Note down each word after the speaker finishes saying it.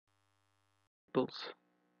peoples.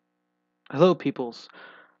 Hello, peoples.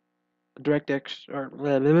 DirectX or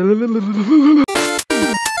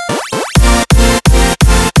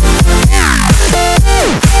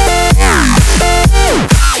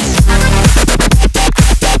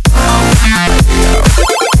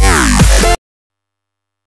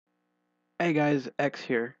Hey guys, X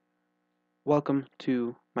here. Welcome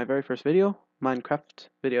to my very first video, Minecraft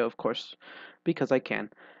video, of course, because I can.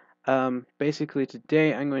 Basically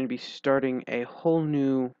today I'm going to be starting a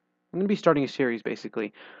series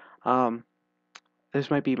basically. Um,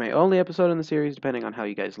 this might be my only episode in the series, depending on how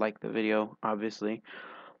you guys like the video, obviously.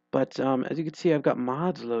 But as you can see, I've got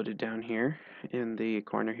mods loaded down here in the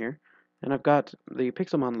corner here, and I've got the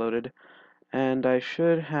pixelmon loaded, and I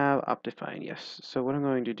should have Optifine, yes. So what I'm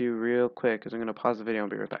going to do real quick is I'm going to pause the video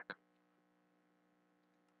and be right back.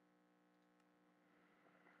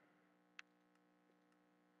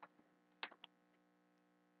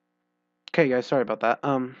 Okay, guys, sorry about that.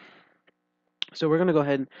 So we're gonna go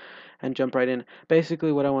ahead and jump right in.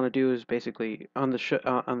 Basically, what I want to do is basically on the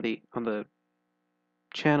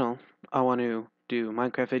channel, I want to do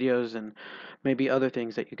Minecraft videos and maybe other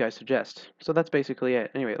things that you guys suggest. So that's basically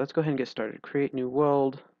it. Anyway, let's go ahead and get started. Create new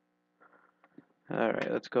world. All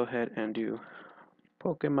right, let's go ahead and do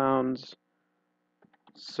Pokemon's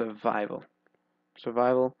survival.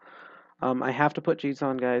 Survival. I have to put cheats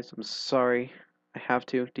on, guys. I'm sorry. I have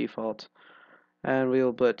to default, and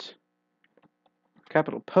we'll put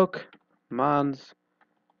capital Pokemon's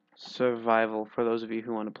survival for those of you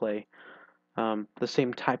who want to play the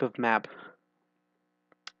same type of map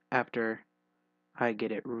after I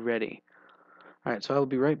get it ready. Alright, so I will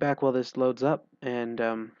be right back while this loads up,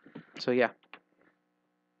 and so yeah.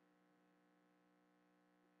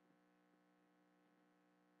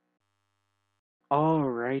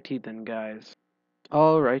 Alrighty then, guys.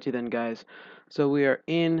 Alrighty then, guys. So we are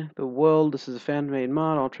in the world. This is a fan-made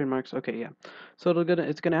mod. All trademarks. Okay, yeah. So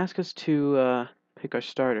it's gonna ask us to pick our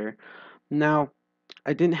starter. Now,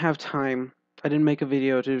 I didn't have time. I didn't make a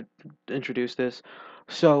video to introduce this,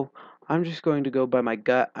 so I'm just going to go by my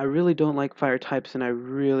gut. I really don't like fire types, and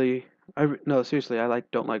no, seriously,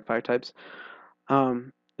 don't like fire types.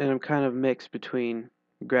 And I'm kind of mixed between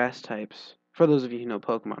grass types. For those of you who know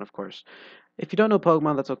Pokemon, of course. If you don't know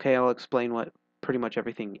Pokemon, that's okay. I'll explain what pretty much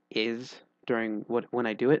everything is when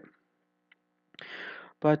I do it.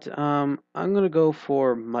 But I'm gonna go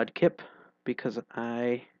for Mudkip because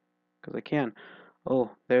I can.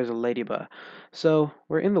 Oh, there's a ladybug. So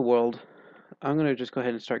we're in the world. I'm gonna just go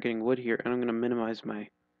ahead and start getting wood here, and I'm gonna minimize my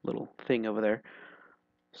little thing over there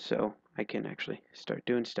so I can actually start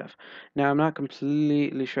doing stuff. Now I'm not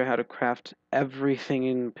completely sure how to craft everything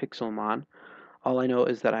in Pixelmon. All I know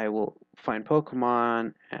is that I will find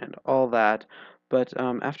Pokemon and all that. But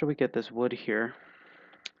after we get this wood here,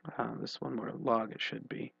 this one more log it should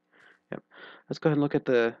be. Yep. Let's go ahead and look at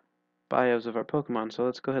the bios of our Pokemon. So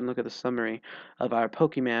let's go ahead and look at the summary of our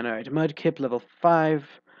Pokemon. Alright, Mudkip, level 5,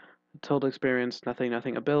 total experience, nothing,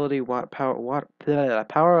 ability, powers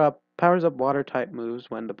up water type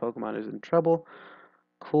moves when the Pokemon is in trouble.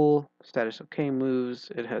 Cool, status okay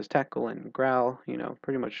moves, it has tackle and growl,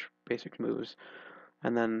 pretty much basic moves.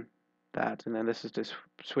 And then this is to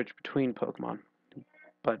switch between Pokemon,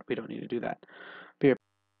 but we don't need to do that.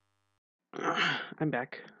 I'm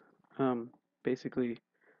back. Basically,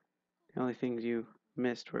 the only things you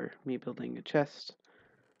missed were me building a chest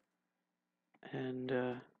and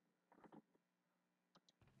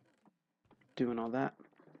doing all that.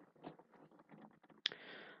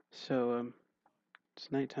 So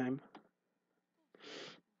it's nighttime.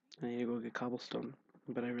 I need to go get cobblestone,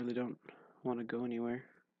 but I really don't want to go anywhere.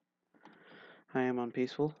 I am on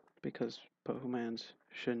peaceful because Pokemons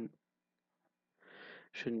shouldn't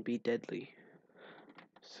be deadly.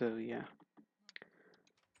 So yeah,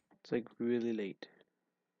 it's like really late,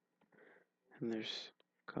 and there's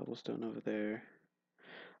cobblestone over there.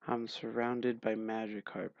 I'm surrounded by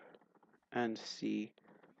Magikarp and sea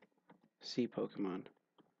Pokemon.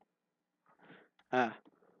 Ah,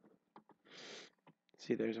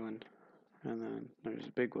 see, there's one, and then there's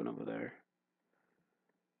a big one over there.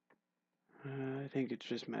 I think it's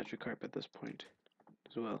just Magikarp at this point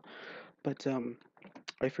as well. But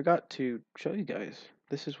I forgot to show you guys.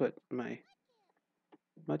 This is what my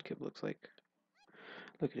Mudkip looks like.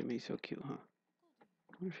 Look at him, he's so cute, huh?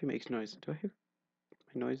 I wonder if he makes noise. Do I hear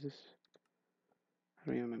my noises? I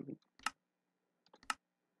don't even remember.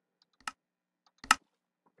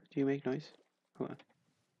 Do you make noise? Hold on.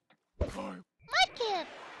 Mudkip!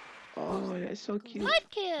 Oh, that's so cute.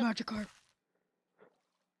 Mudkip! Magikarp.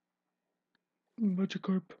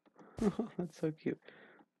 Magikarp. That's so cute.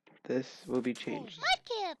 This will be changed.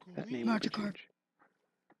 Mudkip! That name will be changed.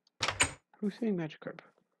 Who's saying Magikarp?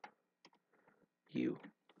 You.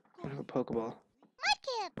 I don't have a Pokeball.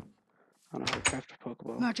 Mudkip. I don't know how to craft a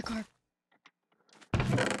Pokeball. Magikarp.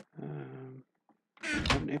 I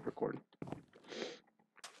have an apricorn.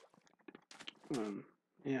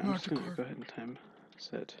 Yeah, I'm just gonna go ahead and time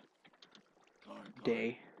set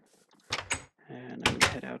day, and I'm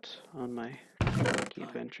gonna head out on my wacky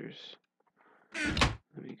adventures.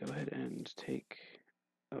 Let me go ahead and take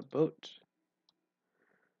a boat.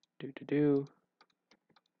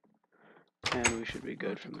 And we should be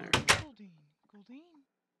good from there.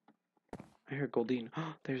 I hear Goldeen.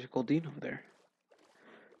 Oh, there's a Goldeen over there.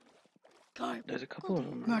 There's a couple of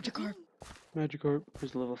them. Magikarp. Magikarp.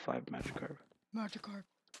 There's a level 5 Magikarp. Magikarp.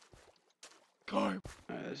 Alright,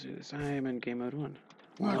 let's do this. I am in game mode 1.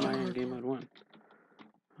 Why am I in game mode 1?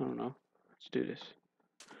 I don't know. Let's do this.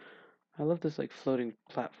 I love this like floating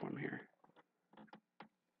platform here.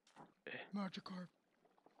 Magikarp.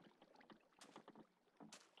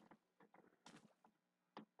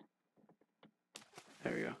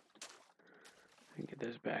 There we go. I can get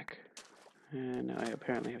this back. And now I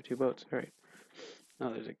apparently have 2 boats. Alright. Now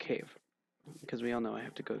there's a cave. Because we all know I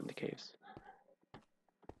have to go into caves.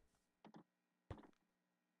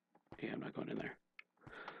 Yeah, I'm not going in there.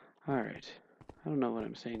 Alright. I don't know what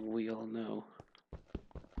I'm saying, we all know.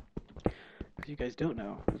 If you guys don't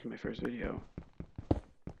know, this is my first video.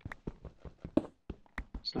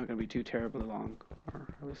 It's not going to be too terribly long. Or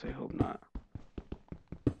at least I hope not.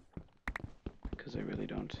 Because I really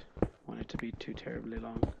don't want it to be too terribly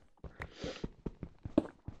long.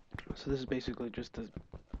 So this is basically just the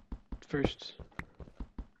first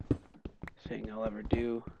thing I'll ever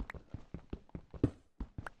do.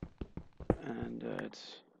 And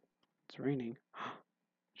it's raining.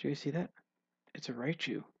 Did you guys see that? It's a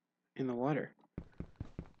Raichu in the water.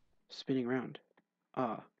 Spinning around.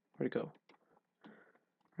 Ah, where'd it go?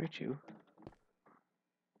 Raichu?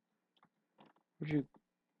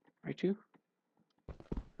 Raichu?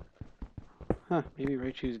 Huh, maybe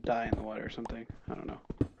Raichus die in the water or something. I don't know.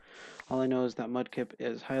 All I know is that Mudkip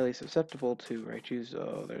is highly susceptible to Raichus.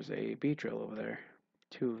 Oh, there's a Beedrill over there.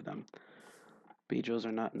 2 of them. Beedrills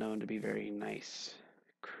are not known to be very nice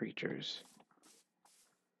creatures.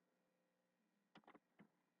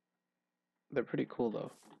 They're pretty cool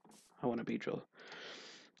though. I want a Beedrill.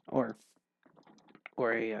 Or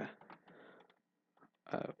a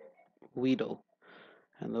Weedle.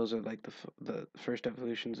 And those are like the first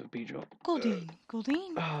evolutions of Beedrill. Goldeen.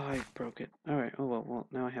 Oh, I broke it. Alright, oh well,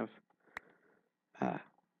 now I have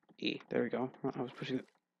E. There we go. I was pushing it.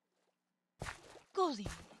 Goldeen.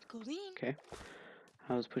 Okay.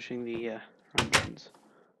 I was pushing the wrong buttons.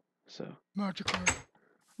 So.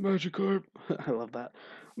 Magikarp. I love that.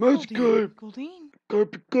 Magikarp! Goldeen.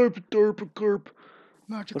 Garp.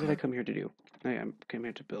 Magikarp. What did I come here to do? I came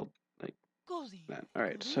here to build, like, that.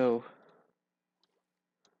 Alright, so.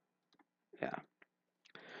 Yeah.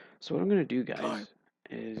 So what I'm going to do, guys,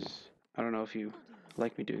 is. I don't know if you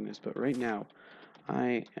like me doing this, but right now,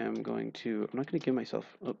 I am going to. I'm not going to give myself.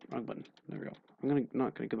 Oh, wrong button. There we go. I'm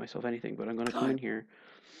not going to give myself anything, but I'm going to come in here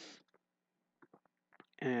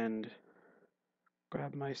and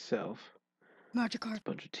grab myself Magikarp. a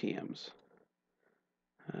bunch of TMs.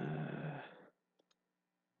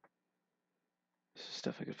 This is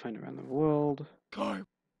stuff I could find around the world. Garp.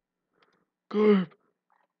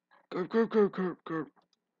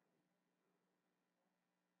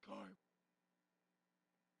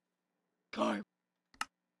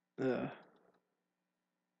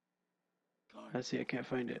 Let's see, I can't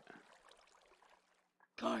find it.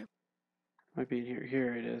 Might be in here.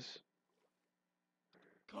 Here it is.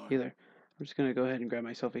 Healer. I'm just going to go ahead and grab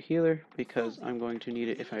myself a healer because I'm going to need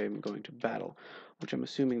it if I'm going to battle, which I'm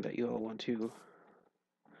assuming that you all want to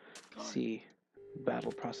see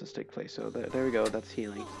battle process take place. So there we go. That's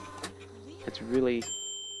healing. It's really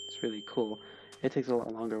cool. It takes a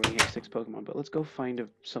lot longer when you have 6 Pokemon, but let's go find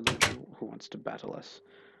someone who wants to battle us,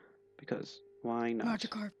 because why not?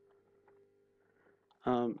 Magikarp.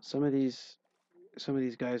 Some of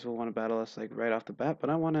these guys will want to battle us like right off the bat, but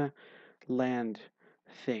I want to land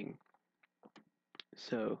thing.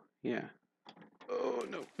 So yeah. Oh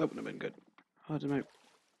no, that wouldn't have been good. Oh, did my?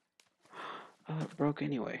 Oh, it broke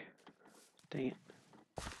anyway. Dang it.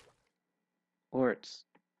 Or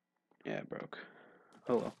yeah, it broke.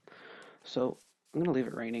 Oh well. So I'm gonna leave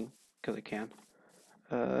it raining because I can.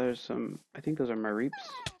 There's some. I think those are Mareeps.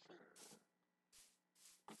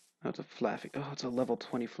 Oh, it's a Flaffy. Oh, it's a level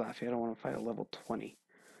 20 Flaffy. I don't want to fight a level 20.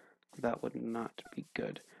 That would not be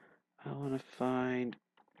good. I want to find.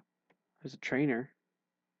 There's a trainer.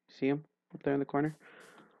 See him up there in the corner?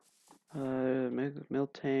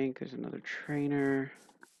 Milk tank. There's another trainer.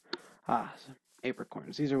 Ah, some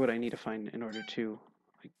apricorns. These are what I need to find in order to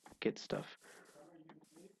like, get stuff.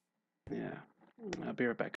 Yeah, I'll be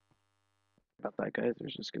right back. About that, guys.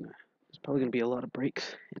 There's probably gonna be a lot of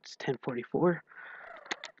breaks. It's 10:44.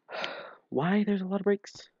 Why there's a lot of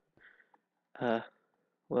breaks? Uh,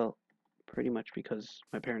 well, pretty much because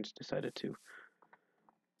my parents decided to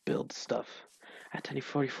build stuff at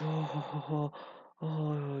 10:44.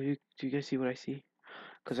 Oh, do you guys see what I see?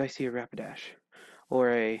 Because I see a Rapidash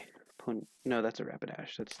or a no, that's a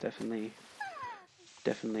Rapidash. That's definitely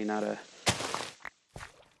not a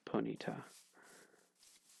Ponyta.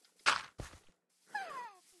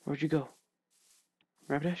 Where'd you go,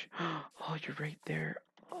 Rapidash? Oh, you're right there.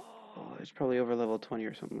 Oh, it's probably over level 20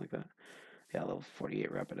 or something like that. Yeah, level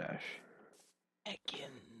 48 Rapidash. Ekans.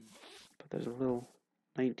 But there's a little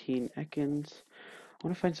 19 Ekans. I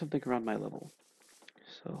want to find something around my level.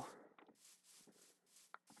 So,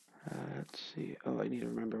 let's see. Oh, I need to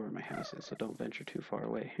remember where my house is, so don't venture too far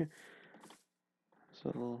away. So,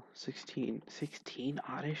 level 16. 16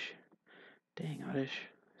 Oddish? Dang, Oddish.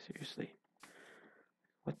 Seriously.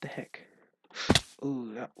 What the heck?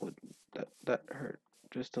 Ooh, that hurt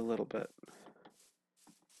just a little bit.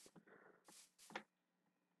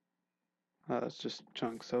 Oh, that's just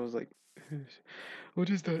chunks. I was like, what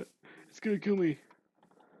is that? It's gonna kill me.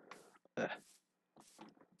 I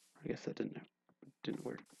guess that didn't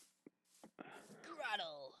work.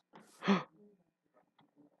 Grottle.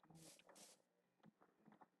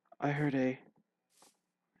 I heard a.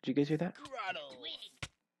 Did you guys hear that? Grottle.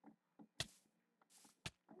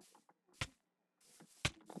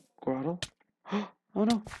 Grottle? Oh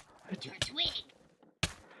no! Turtwig.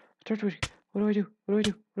 Turtwig! What do I do? What do I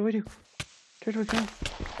do? What do I do? Turtwig, no!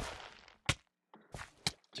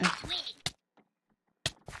 Turtwig.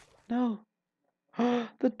 No!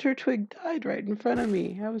 The Turtwig died right in front of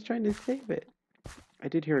me. I was trying to save it. I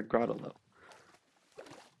did hear a grottle though.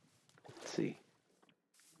 Let's see.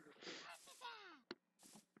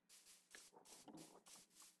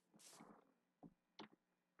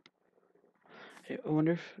 Hey, I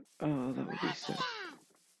wonder if. Oh, that would be so.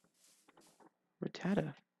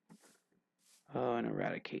 Rattata. Oh, and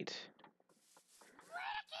Eradicate.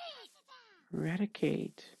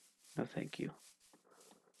 Eradicate. No, thank you.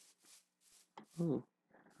 Ooh,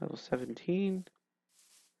 level 17.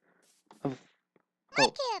 Oh,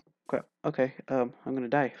 crap. Okay, I'm gonna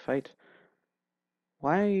die. Fight.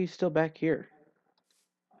 Why are you still back here?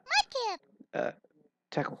 Uh,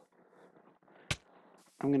 tackle.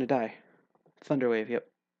 I'm gonna die. Thunderwave, yep.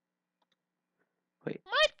 Wait,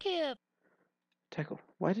 Mudkip. tackle.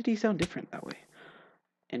 Why did he sound different that way?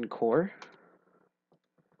 Encore.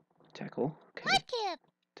 Tackle. Okay. Mudkip.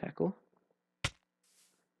 Tackle.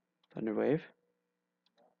 Thunderwave.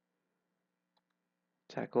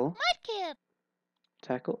 Tackle. Mudkip.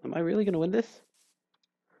 Tackle. Am I really gonna win this?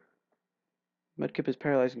 Mudkip is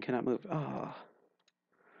paralyzed and cannot move. Ah.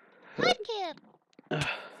 Mudkip.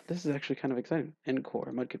 This is actually kind of exciting.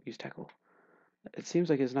 Encore. Mudkip use tackle. It seems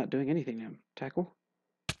like it's not doing anything to him. Tackle.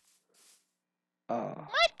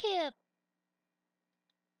 Mudkip.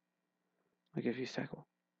 Mudkip use tackle.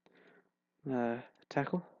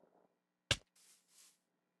 Tackle.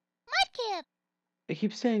 Mudkip. It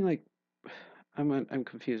keeps saying like I'm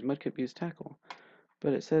confused. Mudkip used tackle,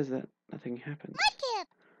 but it says that nothing happens. Mudkip.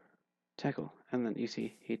 Tackle, and then you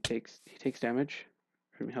see he takes damage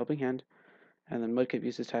from helping hand, and then Mudkip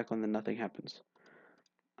uses tackle, and then nothing happens.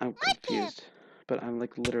 I'm confused, but I'm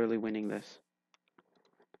like literally winning this.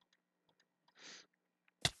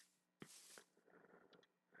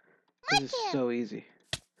 This is so easy.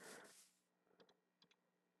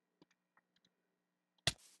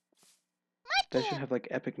 That should have like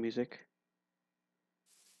epic music.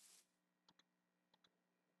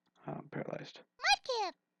 Oh, I'm paralyzed.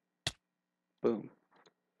 Mudkip. Boom.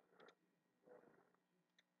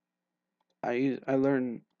 I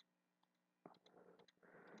learn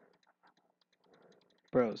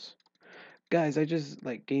bros. Guys, I just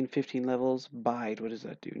like gained 15 levels. Bide, what does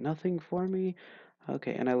that do? Nothing for me.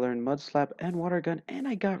 Okay, and I learned Mud Slap and Water Gun, and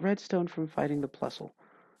I got Redstone from fighting the Plusle.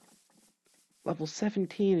 Level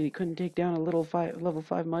 17, and he couldn't take down a level 5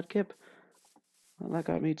 Mudkip. Well, that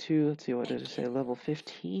got me to, let's see, what did it say? Level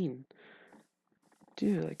 15.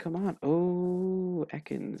 Dude, like, come on. Oh,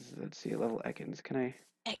 Ekans. Let's see, level Ekans. Can I?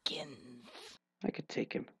 Ekans. I could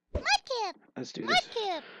take him. Mudkip. Let's do this.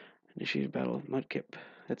 Mudkip. Initiate a battle with Mudkip.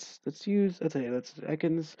 Let's say that's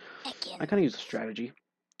Ekans. I kind of use strategy.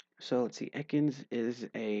 So let's see. Ekans is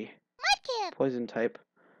a Mudkip. poison type.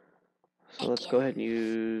 So let's go ahead and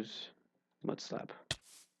use Mud Slap.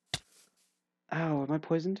 Ow, am I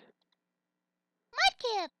poisoned?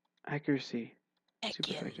 Medkit. Accuracy. Super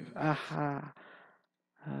Again. effective. Aha.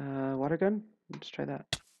 Water gun? Let's try that.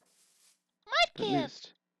 But Medkit.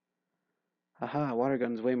 missed. Aha, water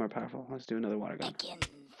gun's way more powerful. Let's do another water gun. Again.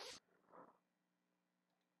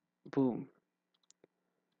 Boom.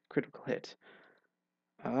 Critical hit.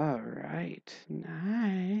 Alright.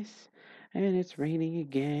 Nice. And it's raining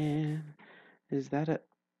again. Is that a...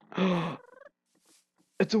 Oh!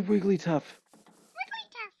 It's a Wigglytuff!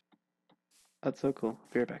 That's so cool.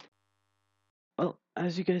 Be right back. Well,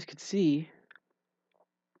 as you guys could see,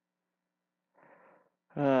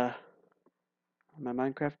 my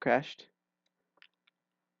Minecraft crashed.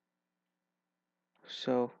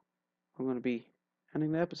 So, I'm going to be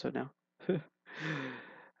ending the episode now.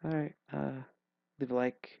 Alright, leave a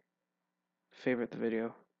like, favorite the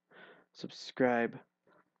video, subscribe,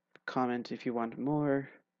 comment if you want more,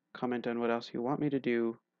 comment on what else you want me to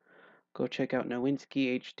do. Go check out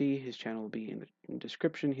Nowinski HD. His channel will be in the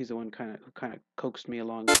description. He's the one who kind of coaxed me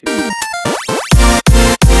along too.